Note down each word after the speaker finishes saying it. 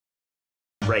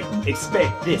right.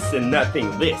 Expect this and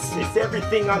nothing less. It's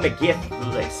everything on the gift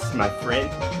list, my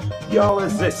friend. Y'all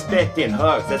is expecting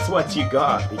hugs, that's what you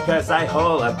got. Because I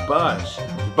haul a bunch.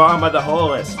 Bomb of the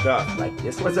whole and stuff. Like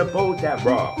this was a boat that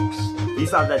rocks.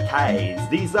 These are the tides,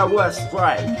 these are what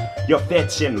strike your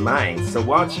fetching mind. So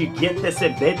why don't you get this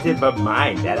inventive of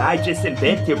mine that I just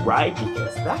invented, right?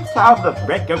 Because that's how the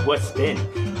record was spin.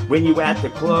 When you at the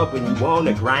club, when you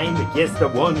wanna grind against the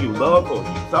one you love, or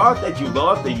you thought that you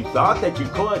loved, or you thought that you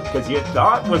could, cause your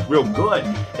thought was real good.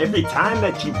 Every time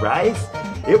that you rise,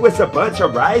 it was a bunch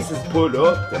of rises put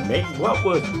up to make what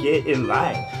was getting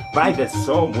light by the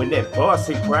sun when that boss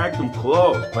and cracked them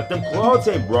clothes. But them clothes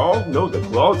ain't wrong, no, the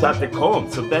clothes have to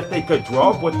come so that they could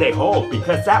drop what they hold,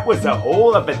 because that was a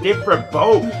whole of a different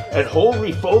boat, and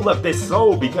wholly full of this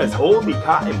soul, because holy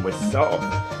cotton was soft.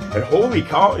 And holy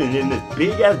cotton in this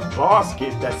big ass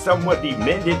basket that somebody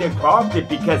mended and crafted,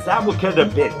 because that could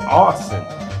have been awesome.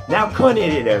 Now couldn't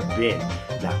it have been?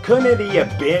 Now couldn't it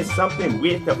have been something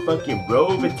with a fucking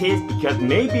robe it is? Because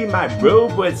maybe my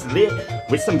robe was lit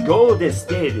with some gold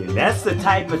instead, and that's the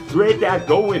type of thread that I'm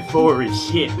going for and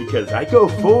shit. Because I go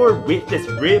forward with this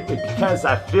rip because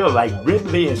I feel like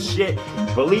Ridley and shit.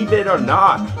 Believe it or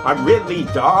not, I'm Ridley,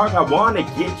 dog. I wanna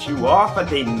get you off of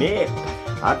the nip.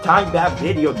 I'm talking about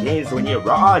video games when you're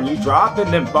raw and you dropping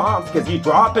them bombs, cause you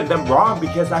dropping them wrong,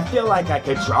 because I feel like I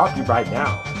could drop you right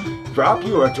now. Drop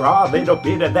you or draw a little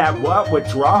bit of that what would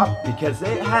drop, because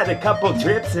it had a couple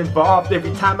drips involved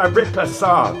every time I rip a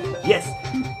song. Yes,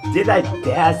 did I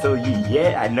dazzle you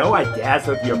yet? I know I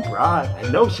dazzled your broad. I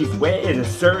know she's wet in a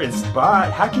certain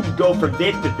spot. How can you go from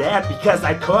this to that? Because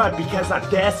I could, because I'm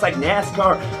fast like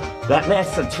NASCAR. That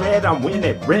lets some tread on when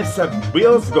it rips up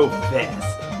wheels go fast.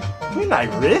 When I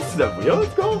risk the wheels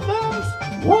go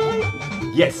fast? What?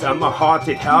 Yes, I'm a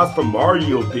haunted house from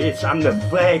Mario, bitch. I'm the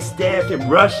Flagstaff in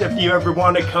Russia if you ever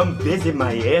want to come visit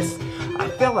my ass. I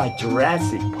feel like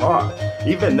Jurassic Park,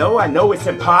 even though I know it's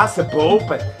impossible,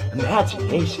 but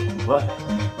imagination, what?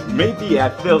 Maybe I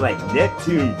feel like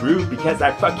Neptune Brew because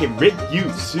I fucking ripped you,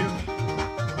 suit.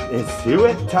 And sue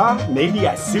it, Tom? Maybe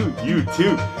I suit you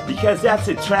too, because that's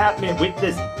entrapment with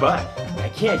this butt. I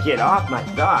can't get off my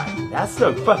thought. That's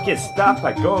the fucking stuff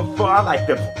I go for, like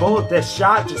the bullet that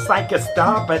shot just like a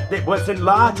star, but it wasn't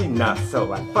large enough,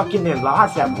 so I fucking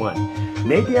enlarged that one.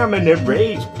 Maybe I'm an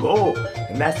enraged bull,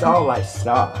 and that's all I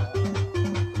saw.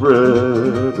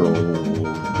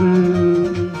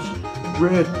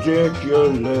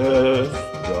 Ridiculous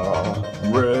stuff.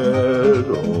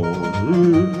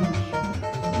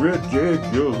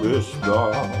 Ridiculous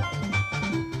stuff.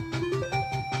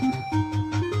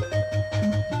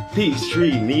 Peace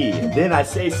tree me, and then I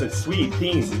say some sweet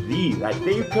things to thee, like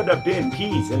they could have been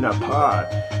peas in a pod.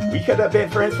 We could have been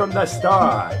friends from the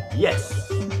start. Yes,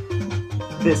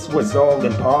 this was all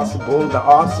impossible. The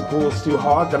obstacle's too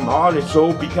hard to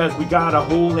monitor because we got a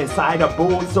hole inside a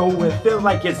boat, so it feel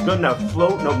like it's gonna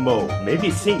float no more. Maybe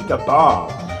sink the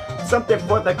bomb. Something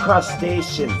for the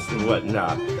crustaceans and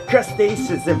whatnot.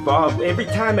 Crustaceans involved every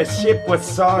time a ship was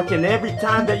sunk, and every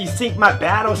time that you sink my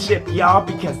battleship, y'all,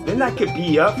 because then I could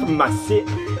be up from my sit,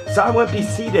 so I wouldn't be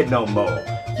seated no more.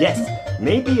 Yes,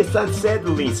 maybe it's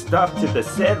unsettling stuff to the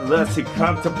settlers who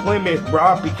come to Plymouth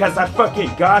Rock, because I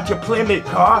fucking got your Plymouth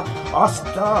car all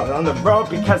stuck on the road,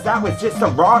 because that was just a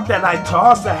rock that I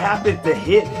tossed that happened to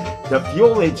hit the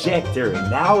fuel injector,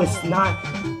 and now it's not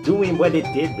doing what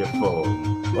it did before.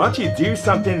 Why don't you do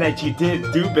something that you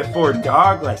didn't do before,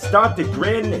 dog? Like start to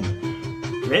grin, and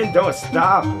grin don't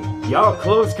stop. Y'all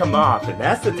clothes come off, and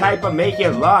that's the type of make you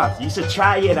laugh. You should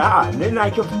try it out, and then I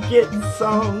can get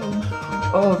some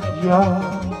of y'all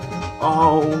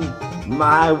on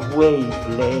my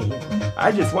wavelength.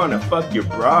 I just wanna fuck your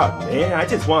broad, man. I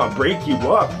just wanna break you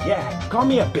up. Yeah, call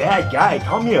me a bad guy.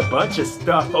 Call me a bunch of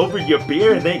stuff over your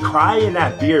beer and then cry in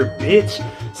that beer, bitch.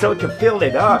 So it can fill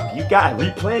it up. You gotta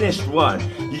replenish one.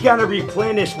 You gotta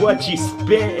replenish what you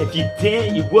spent. If you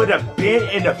didn't, you would have been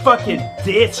in a fucking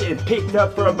ditch and picked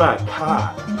up from a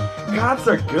cop. Cops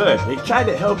are good. They try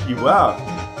to help you out.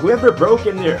 Whoever broke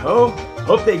in their home,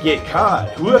 hope they get caught.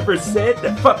 Whoever said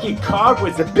the fucking cod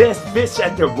was the best fish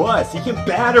that there was. You can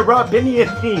batter up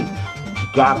anything you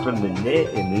got from the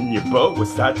net, and then your boat will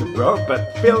start to roll.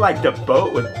 But feel like the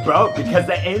boat was broke because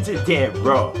the engine didn't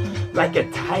roll. Like a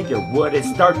tiger would it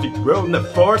start to grow in the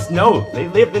forest? No, they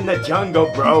live in the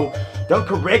jungle, bro. Don't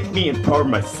correct me and pour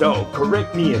my soul.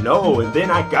 Correct me and oh, and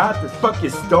then I got this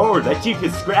fucking store that you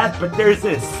can scratch, but there's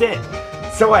a scent.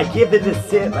 So I give it a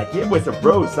scent like it was a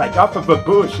rose, like off of a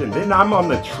bush, and then I'm on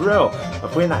the trail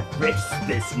of when I fix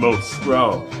this most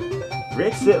strong.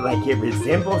 Bricks it like it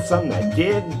resembled something I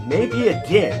did. Maybe it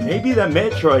did. Maybe the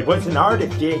Metroid was an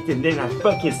artifact and then I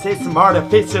fucking said some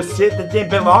artificial shit that didn't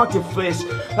belong to Flish.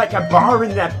 Like I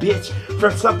borrowed that bitch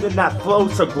from something that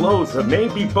floats or glows. Or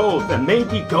maybe both. And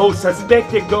maybe ghosts. A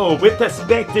spectacle with a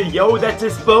specter, yo. That's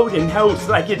just floating house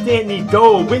like a Danny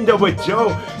Doe. Window with Joe.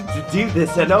 To do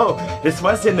this at all. This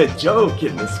wasn't a joke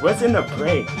and this wasn't a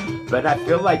prank. But I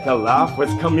feel like a laugh was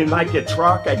coming like a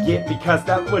truck I get because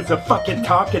that was a fucking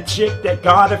talk a chick that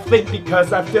got a flick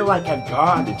because I feel like I'm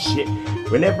God and shit.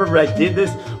 Whenever I did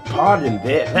this, pardon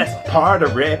that's part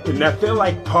of rap and I feel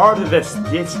like part of the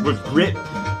stitch was ripped.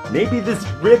 Maybe this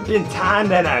rip in time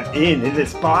that I'm in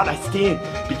this spot I stand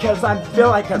because I feel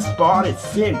like I'm spotted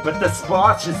sin, but the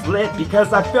spot's just lit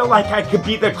because I feel like I could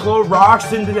be the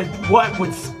Clorox into the what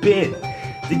would spin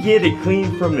to get it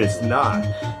clean from this knot.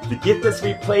 To get this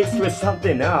replaced with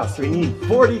something else, we need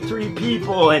 43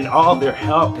 people and all their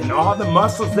help and all the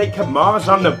muscles they can massage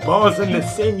on the bones and the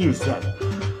sinews that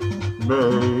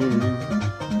make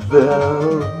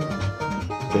them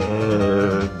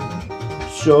bend.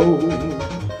 So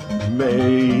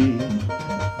make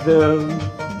them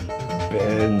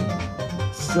bend.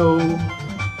 So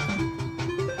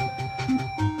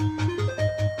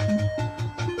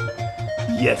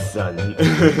yes, son.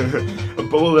 A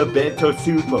bowl of bento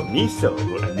soup or miso,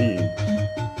 I mean.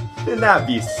 Then that'd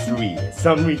be sweet.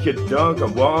 Some we could dunk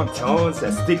on wontons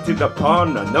that stick to the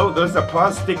pond. I know those are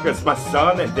paw stickers, my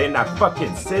son. And then I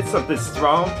fucking said something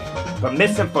strong. But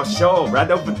missing for sure, right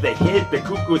over the head, the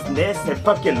cuckoo's nest and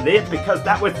fucking lit because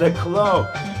that was the claw.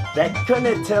 That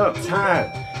couldn't tell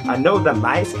time. I know the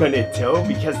mice couldn't tell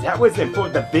because that wasn't for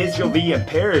the visually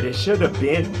impaired. It should have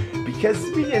been.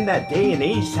 Because we in that day and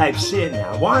age type shit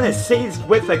now. I wanna say it's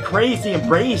with a crazy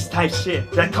embrace type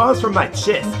shit that comes from my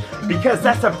chest. Because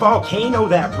that's a volcano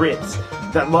that rips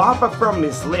the lava from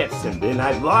his lips. And then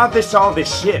I lavish all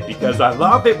this shit because I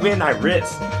love it when I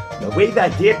risk. The way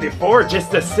that I did before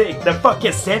just to sick. The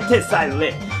fucking sentence I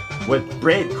lit with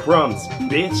breadcrumbs,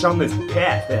 bitch, on this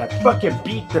path. And I fucking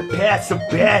beat the path so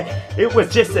bad. It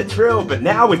was just a trail, but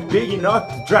now it's big enough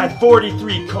to drive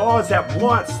 43 cars at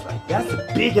once. Like, that's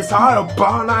the biggest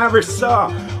Autobahn I ever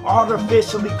saw.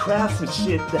 Artificially crafted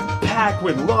shit that packed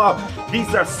with love.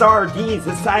 These are sardines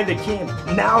inside the can.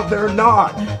 Now they're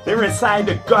not. They're inside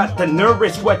the gut to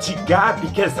nourish what you got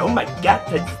because, oh my god,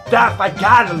 the stuff I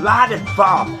got a lot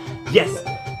involved. Yes,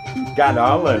 got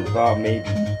all involved maybe.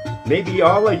 Maybe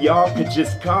all of y'all could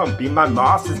just come, be my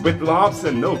bosses with lumps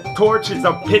and no torches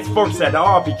or pitchforks at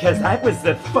all because I was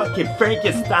the fucking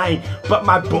Frankenstein, but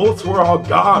my bolts were all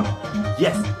gone.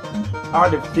 Yes,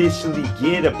 artificially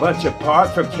get a bunch of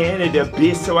parts from Canada,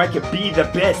 bitch, so I could be the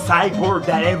best cyborg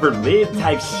that ever lived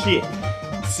type shit.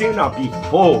 Soon I'll be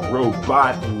full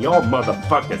robot and y'all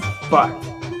motherfuckers fucked.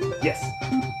 Yes.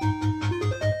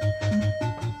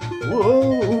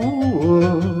 Whoa.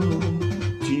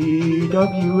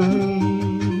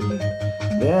 TWA,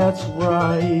 that's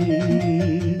right.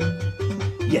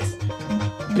 Yes,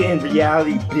 been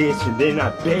reality bitch, and then I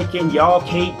beckon y'all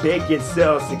can't beg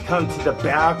yourselves to come to the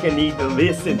balcony to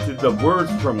listen to the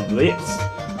words from lips.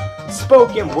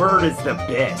 Spoken word is the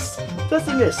best.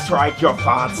 Doesn't it strike your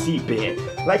fancy bit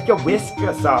like a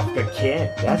whiskers off a can?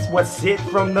 That's what's it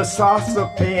from the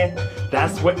saucepan.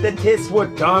 That's what the tits were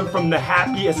done from the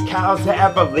happiest cows that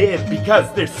ever lived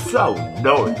because they're so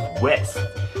northwest.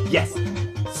 Yes,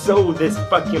 sow this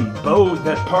fucking bow,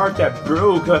 that part that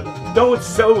broke up. Don't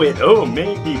sow it, oh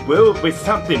maybe will with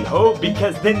something hope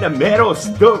because then the metal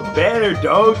stuck better,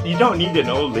 dog. You don't need an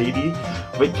old lady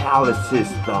with calluses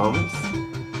thumbs.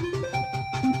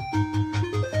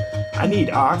 I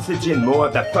need oxygen more,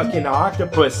 the fucking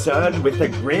octopus, son, with a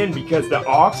grin because the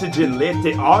oxygen lift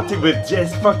it ought to have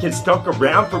just fucking stuck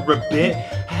around for a bit.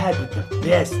 Had the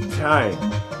best time.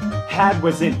 Had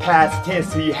was in past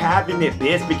tense, so you having it,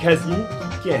 bitch, because you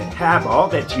can have all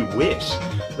that you wish.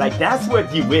 Like that's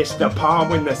what you wished upon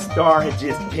when the star had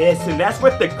just pissed, and that's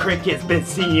what the cricket's been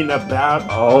singing about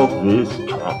all this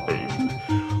time.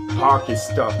 Pocket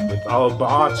stuff with all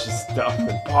bunch of stuff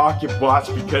and pocket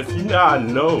watch because you know I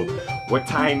know what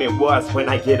time it was when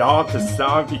I get on to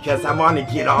song because I want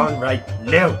to get on right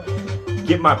now.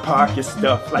 Get my pocket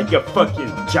stuff like a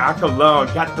fucking jock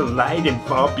along. Got the light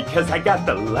involved because I got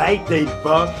the light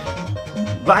involved.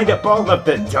 Light up all of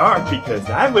the dark because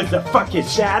I was a fucking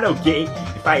shadow gate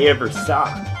if I ever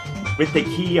saw it. With the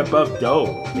key above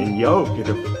dough. And yo could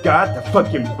have got the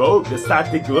fucking boat to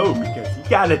start to glow because you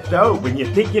gotta know when you're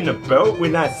thinking about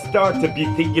when I start to be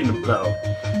thinking about.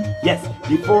 Yes,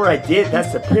 before I did,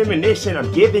 that's a premonition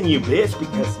I'm giving you, bitch,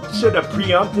 because you should have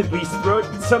preemptively struck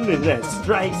something that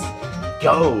strikes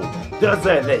gold. Those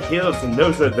are the hills and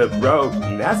those are the roads,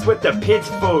 and that's what the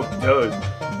pitchfork does.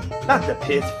 Not the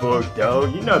pitchfork though,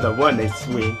 you know the one they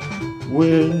swing.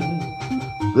 When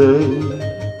they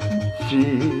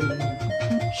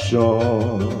feel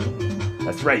sure.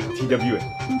 That's right,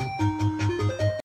 TWA.